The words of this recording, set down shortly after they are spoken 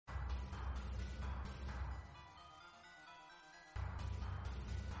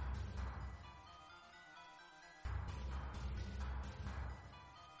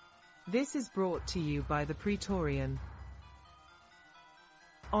This is brought to you by the Praetorian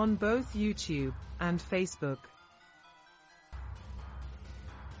on both YouTube and Facebook.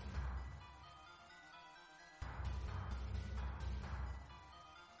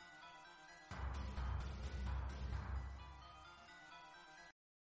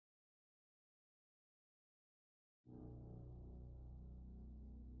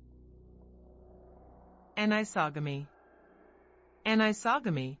 Anisogamy.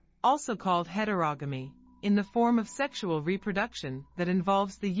 Anisogamy, also called heterogamy, in the form of sexual reproduction that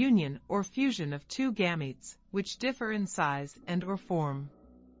involves the union or fusion of two gametes, which differ in size and/or form.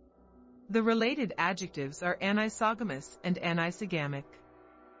 The related adjectives are anisogamous and anisogamic.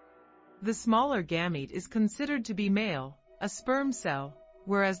 The smaller gamete is considered to be male, a sperm cell,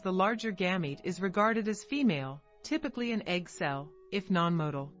 whereas the larger gamete is regarded as female, typically an egg cell, if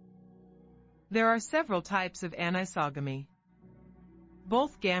non-motile. There are several types of anisogamy.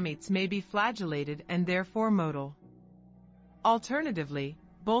 Both gametes may be flagellated and therefore motile. Alternatively,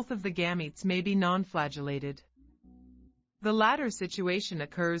 both of the gametes may be non-flagellated. The latter situation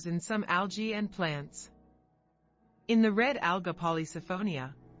occurs in some algae and plants. In the red alga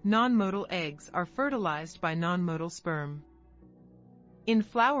Polysiphonia, non-motile eggs are fertilized by non-motile sperm. In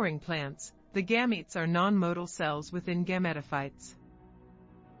flowering plants, the gametes are non-motile cells within gametophytes.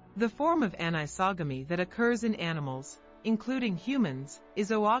 The form of anisogamy that occurs in animals, including humans,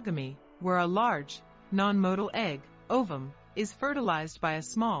 is oogamy, where a large, non-motile egg, ovum, is fertilized by a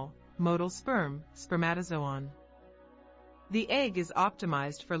small, motile sperm, spermatozoon. The egg is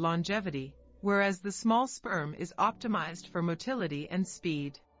optimized for longevity, whereas the small sperm is optimized for motility and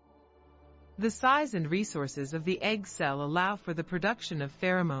speed. The size and resources of the egg cell allow for the production of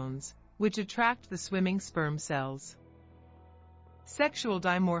pheromones, which attract the swimming sperm cells. Sexual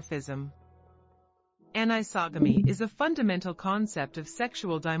dimorphism. Anisogamy is a fundamental concept of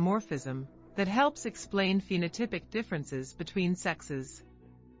sexual dimorphism that helps explain phenotypic differences between sexes.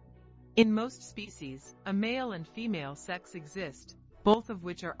 In most species, a male and female sex exist, both of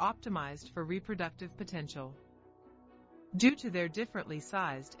which are optimized for reproductive potential. Due to their differently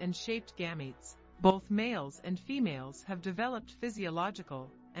sized and shaped gametes, both males and females have developed physiological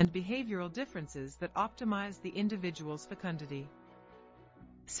and behavioral differences that optimize the individual's fecundity.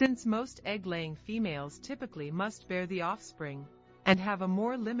 Since most egg-laying females typically must bear the offspring and have a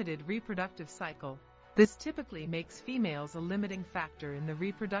more limited reproductive cycle, this typically makes females a limiting factor in the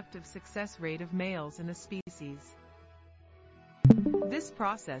reproductive success rate of males in a species. This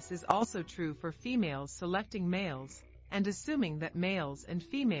process is also true for females selecting males, and assuming that males and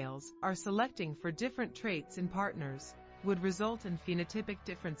females are selecting for different traits in partners, would result in phenotypic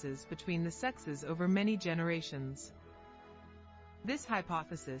differences between the sexes over many generations. This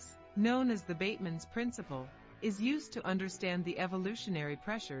hypothesis, known as the Bateman's principle, is used to understand the evolutionary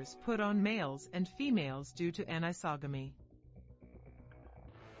pressures put on males and females due to anisogamy.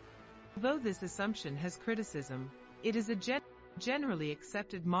 Although this assumption has criticism, it is a generally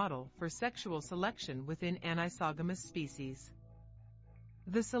accepted model for sexual selection within anisogamous species.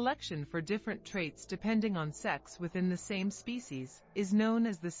 The selection for different traits depending on sex within the same species is known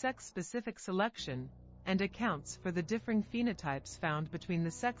as the sex-specific selection, and accounts for the differing phenotypes found between the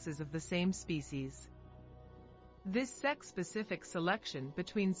sexes of the same species. This sex-specific selection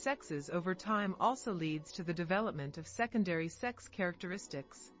between sexes over time also leads to the development of secondary sex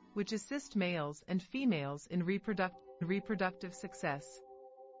characteristics, which assist males and females in reproductive success.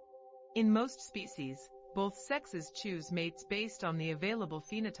 In most species, both sexes choose mates based on the available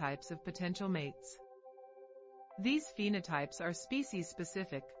phenotypes of potential mates. These phenotypes are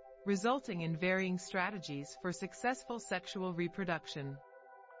species-specific, resulting in varying strategies for successful sexual reproduction.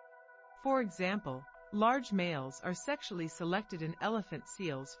 For example, large males are sexually selected in elephant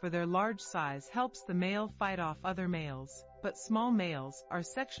seals for their large size helps the male fight off other males, but small males are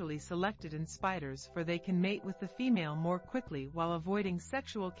sexually selected in spiders for they can mate with the female more quickly while avoiding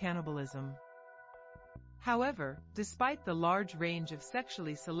sexual cannibalism. However, despite the large range of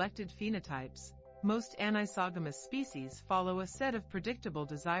sexually selected phenotypes, most anisogamous species follow a set of predictable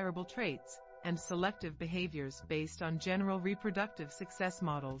desirable traits and selective behaviors based on general reproductive success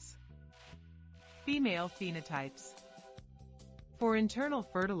models. Female phenotypes. For internal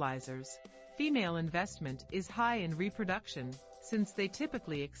fertilizers, female investment is high in reproduction, since they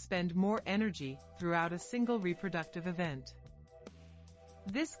typically expend more energy throughout a single reproductive event.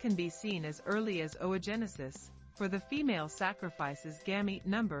 This can be seen as early as oogenesis, for the female sacrifices gamete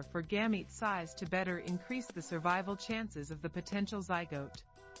number for gamete size to better increase the survival chances of the potential zygote,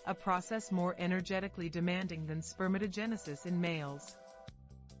 a process more energetically demanding than spermatogenesis in males.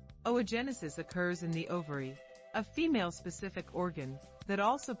 Oogenesis occurs in the ovary, a female-specific organ, that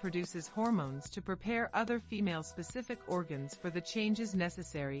also produces hormones to prepare other female-specific organs for the changes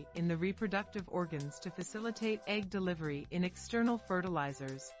necessary in the reproductive organs to facilitate egg delivery in external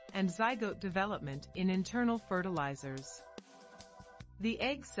fertilizers and zygote development in internal fertilizers. The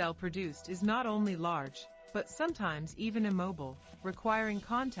egg cell produced is not only large, but sometimes even immobile, requiring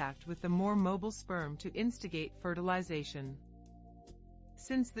contact with the more mobile sperm to instigate fertilization.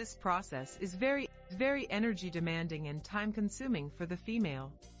 Since this process is very energy demanding and time consuming for the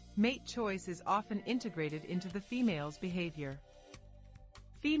female, mate choice is often integrated into the female's behavior.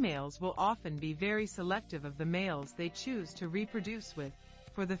 Females will often be very selective of the males they choose to reproduce with,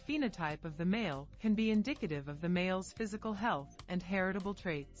 for the phenotype of the male can be indicative of the male's physical health and heritable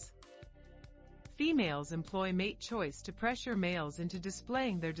traits. Females employ mate choice to pressure males into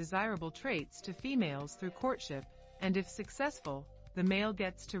displaying their desirable traits to females through courtship, and if successful, the male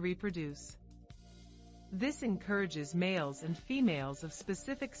gets to reproduce. This encourages males and females of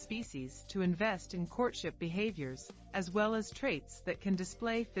specific species to invest in courtship behaviors, as well as traits that can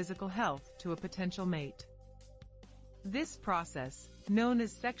display physical health to a potential mate. This process, known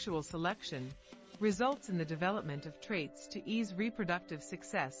as sexual selection, results in the development of traits to ease reproductive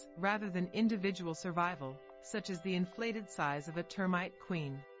success rather than individual survival, such as the inflated size of a termite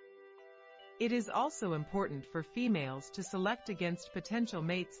queen. It is also important for females to select against potential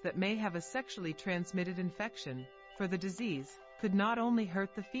mates that may have a sexually transmitted infection, for the disease could not only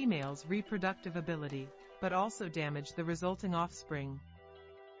hurt the female's reproductive ability, but also damage the resulting offspring.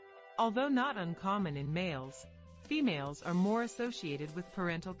 Although not uncommon in males, females are more associated with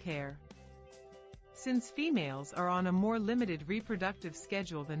parental care. Since females are on a more limited reproductive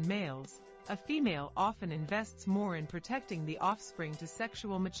schedule than males, a female often invests more in protecting the offspring to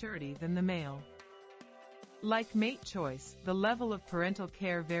sexual maturity than the male. Like mate choice, the level of parental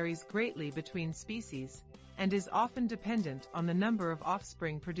care varies greatly between species, and is often dependent on the number of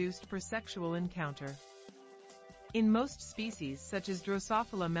offspring produced per sexual encounter. In most species such as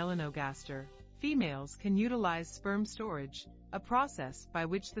Drosophila melanogaster, females can utilize sperm storage, a process by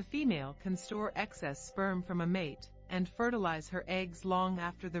which the female can store excess sperm from a mate, and fertilize her eggs long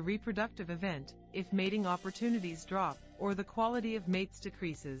after the reproductive event, if mating opportunities drop, or the quality of mates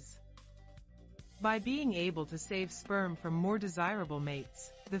decreases. By being able to save sperm from more desirable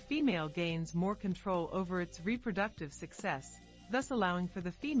mates, the female gains more control over its reproductive success, thus allowing for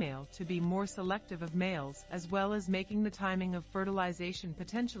the female to be more selective of males as well as making the timing of fertilization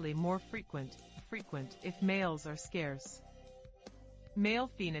potentially more frequent if males are scarce. Male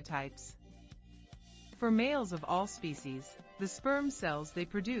phenotypes. For males of all species, the sperm cells they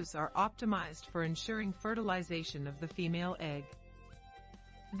produce are optimized for ensuring fertilization of the female egg.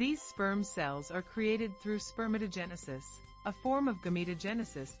 These sperm cells are created through spermatogenesis, a form of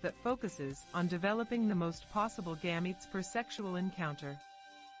gametogenesis that focuses on developing the most possible gametes per sexual encounter.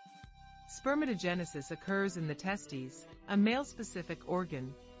 Spermatogenesis occurs in the testes, a male-specific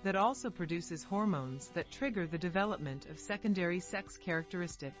organ, that also produces hormones that trigger the development of secondary sex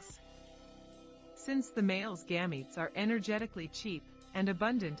characteristics. Since the male's gametes are energetically cheap and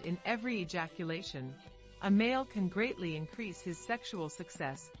abundant in every ejaculation, a male can greatly increase his sexual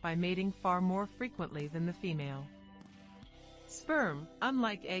success by mating far more frequently than the female. Sperm,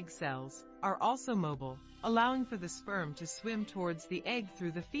 unlike egg cells, are also mobile, allowing for the sperm to swim towards the egg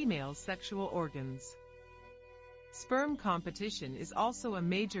through the female's sexual organs. Sperm competition is also a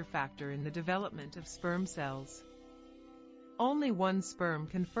major factor in the development of sperm cells. Only one sperm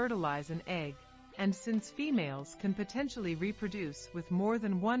can fertilize an egg, and since females can potentially reproduce with more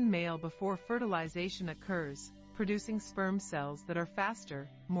than one male before fertilization occurs, producing sperm cells that are faster,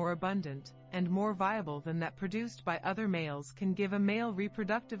 more abundant, and more viable than that produced by other males can give a male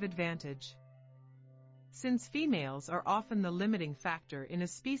reproductive advantage. Since females are often the limiting factor in a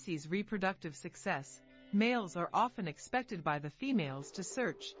species' reproductive success, males are often expected by the females to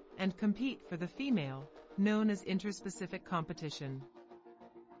search and compete for the female, known as interspecific competition.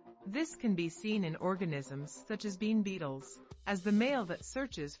 This can be seen in organisms such as bean beetles, as the male that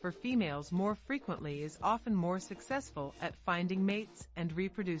searches for females more frequently is often more successful at finding mates and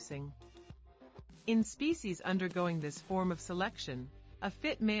reproducing. In species undergoing this form of selection, a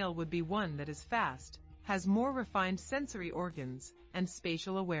fit male would be one that is fast, has more refined sensory organs, and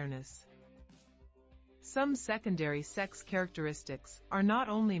spatial awareness. Some secondary sex characteristics are not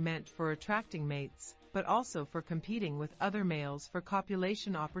only meant for attracting mates, but also for competing with other males for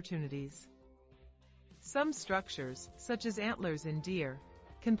copulation opportunities. Some structures, such as antlers in deer,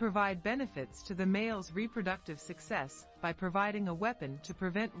 can provide benefits to the male's reproductive success by providing a weapon to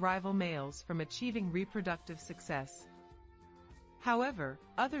prevent rival males from achieving reproductive success. However,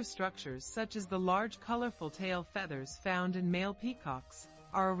 other structures such as the large colorful tail feathers found in male peacocks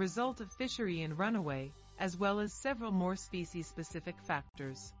are a result of fishery and runaway, as well as several more species-specific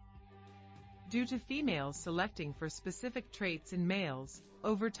factors. Due to females selecting for specific traits in males,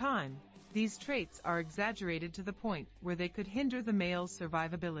 over time, these traits are exaggerated to the point where they could hinder the male's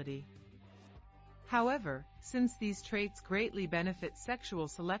survivability. However, since these traits greatly benefit sexual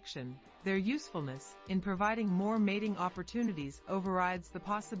selection, their usefulness in providing more mating opportunities overrides the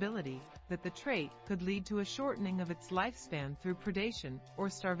possibility that the trait could lead to a shortening of its lifespan through predation or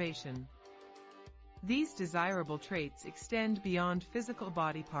starvation. These desirable traits extend beyond physical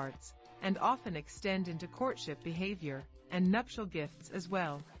body parts and often extend into courtship behavior and nuptial gifts as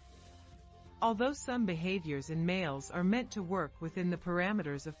well. Although some behaviors in males are meant to work within the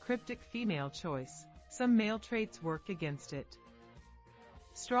parameters of cryptic female choice, some male traits work against it.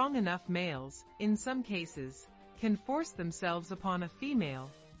 Strong enough males, in some cases, can force themselves upon a female,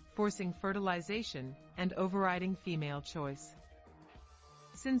 forcing fertilization and overriding female choice.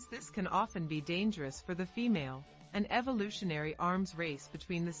 Since this can often be dangerous for the female, an evolutionary arms race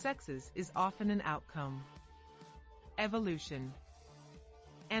between the sexes is often an outcome. Evolution.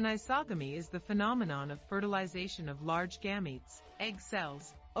 Anisogamy is the phenomenon of fertilization of large gametes, egg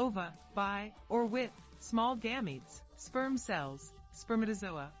cells, ova, by, or with, small gametes, sperm cells,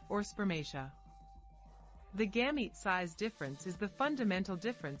 spermatozoa, or spermatia. The gamete size difference is the fundamental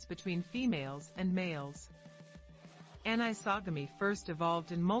difference between females and males. Anisogamy first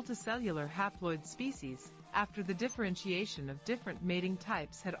evolved in multicellular haploid species, after the differentiation of different mating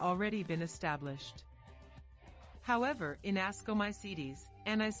types had already been established. However, in Ascomycetes,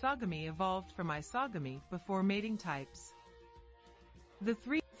 anisogamy evolved from isogamy before mating types. The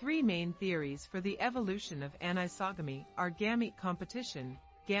three main theories for the evolution of anisogamy are gamete competition,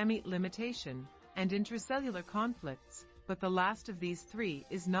 gamete limitation, and intracellular conflicts, but the last of these three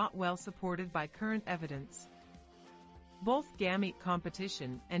is not well supported by current evidence. Both gamete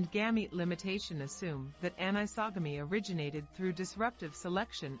competition and gamete limitation assume that anisogamy originated through disruptive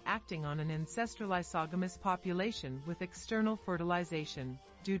selection acting on an ancestral isogamous population with external fertilization,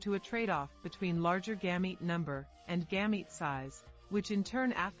 due to a trade-off between larger gamete number and gamete size, which in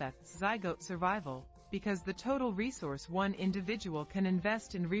turn affects zygote survival, because the total resource one individual can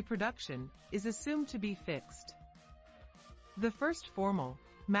invest in reproduction is assumed to be fixed. The first formal,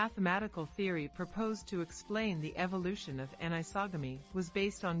 mathematical theory proposed to explain the evolution of anisogamy was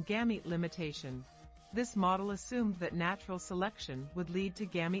based on gamete limitation. This model assumed that natural selection would lead to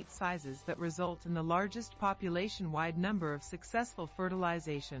gamete sizes that result in the largest population-wide number of successful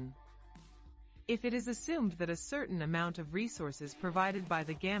fertilization. If it is assumed that a certain amount of resources provided by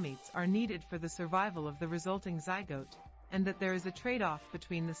the gametes are needed for the survival of the resulting zygote, and that there is a trade-off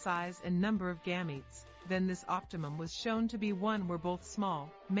between the size and number of gametes, then this optimum was shown to be one where both small,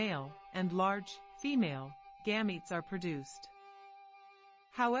 male, and large, female, gametes are produced.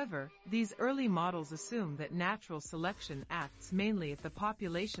 However, these early models assume that natural selection acts mainly at the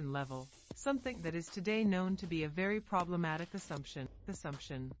population level, something that is today known to be a very problematic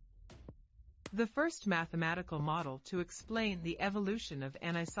assumption. The first mathematical model to explain the evolution of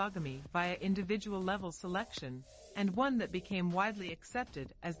anisogamy via individual-level selection, and one that became widely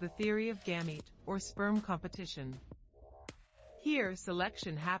accepted as the theory of gamete, or sperm competition. Here,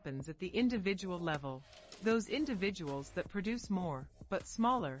 selection happens at the individual level. Those individuals that produce more, but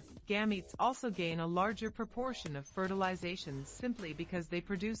smaller, gametes also gain a larger proportion of fertilizations simply because they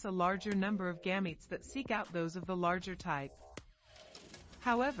produce a larger number of gametes that seek out those of the larger type.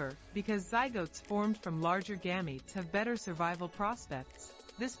 However, because zygotes formed from larger gametes have better survival prospects,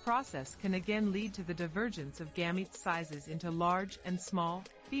 this process can again lead to the divergence of gamete sizes into large and small,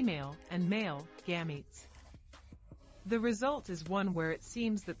 female and male, gametes. The result is one where it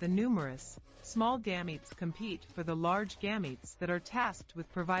seems that the numerous, small gametes compete for the large gametes that are tasked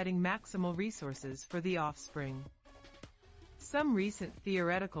with providing maximal resources for the offspring. Some recent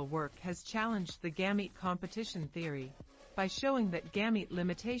theoretical work has challenged the gamete competition theory, by showing that gamete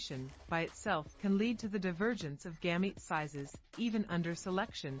limitation, by itself, can lead to the divergence of gamete sizes, even under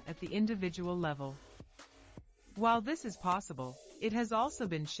selection at the individual level. While this is possible, it has also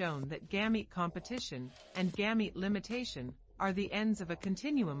been shown that gamete competition and gamete limitation are the ends of a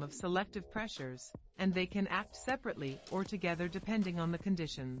continuum of selective pressures, and they can act separately or together depending on the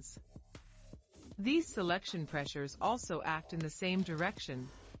conditions. These selection pressures also act in the same direction,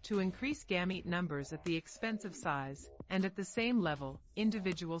 to increase gamete numbers at the expense of size, and at the same level,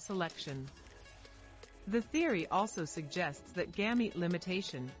 individual selection. The theory also suggests that gamete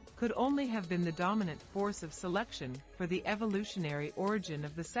limitation could only have been the dominant force of selection for the evolutionary origin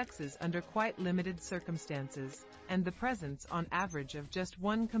of the sexes under quite limited circumstances, and the presence on average of just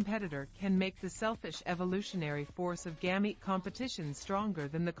one competitor can make the selfish evolutionary force of gamete competition stronger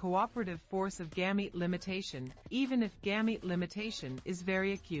than the cooperative force of gamete limitation, even if gamete limitation is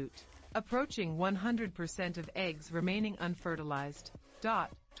very acute, approaching 100% of eggs remaining unfertilized.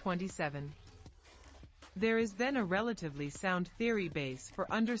 27. There is then a relatively sound theory base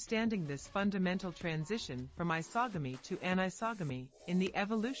for understanding this fundamental transition from isogamy to anisogamy in the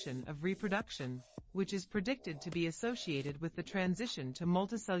evolution of reproduction, which is predicted to be associated with the transition to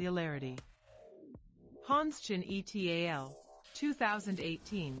multicellularity. Hanschen et al.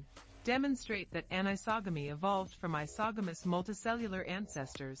 2018 demonstrate that anisogamy evolved from isogamous multicellular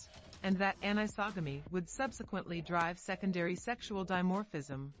ancestors, and that anisogamy would subsequently drive secondary sexual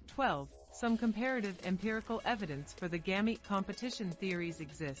dimorphism. 12. Some comparative empirical evidence for the gamete competition theories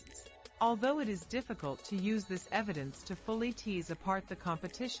exists, although it is difficult to use this evidence to fully tease apart the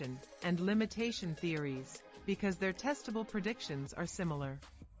competition and limitation theories, because their testable predictions are similar.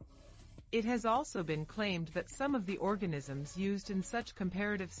 It has also been claimed that some of the organisms used in such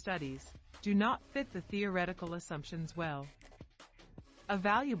comparative studies do not fit the theoretical assumptions well. A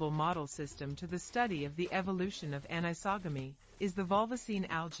valuable model system to the study of the evolution of anisogamy is the Volvocene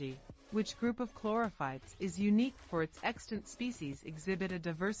algae, which group of chlorophytes is unique for its extant species exhibit a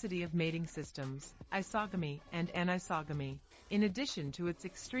diversity of mating systems, isogamy and anisogamy, in addition to its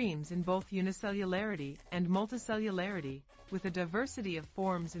extremes in both unicellularity and multicellularity, with a diversity of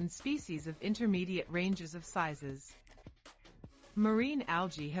forms and species of intermediate ranges of sizes. Marine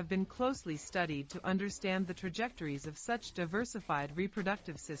algae have been closely studied to understand the trajectories of such diversified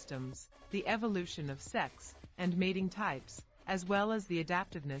reproductive systems, the evolution of sex and mating types, as well as the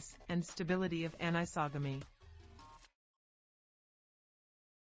adaptiveness and stability of anisogamy.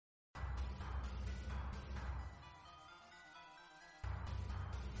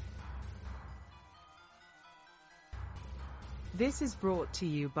 This is brought to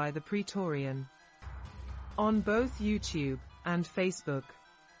you by the Praetorian on both YouTube and Facebook.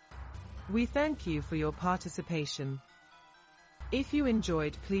 We thank you for your participation. If you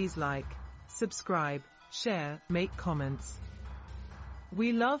enjoyed, please like, subscribe, share, make comments.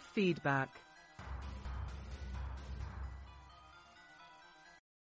 We love feedback.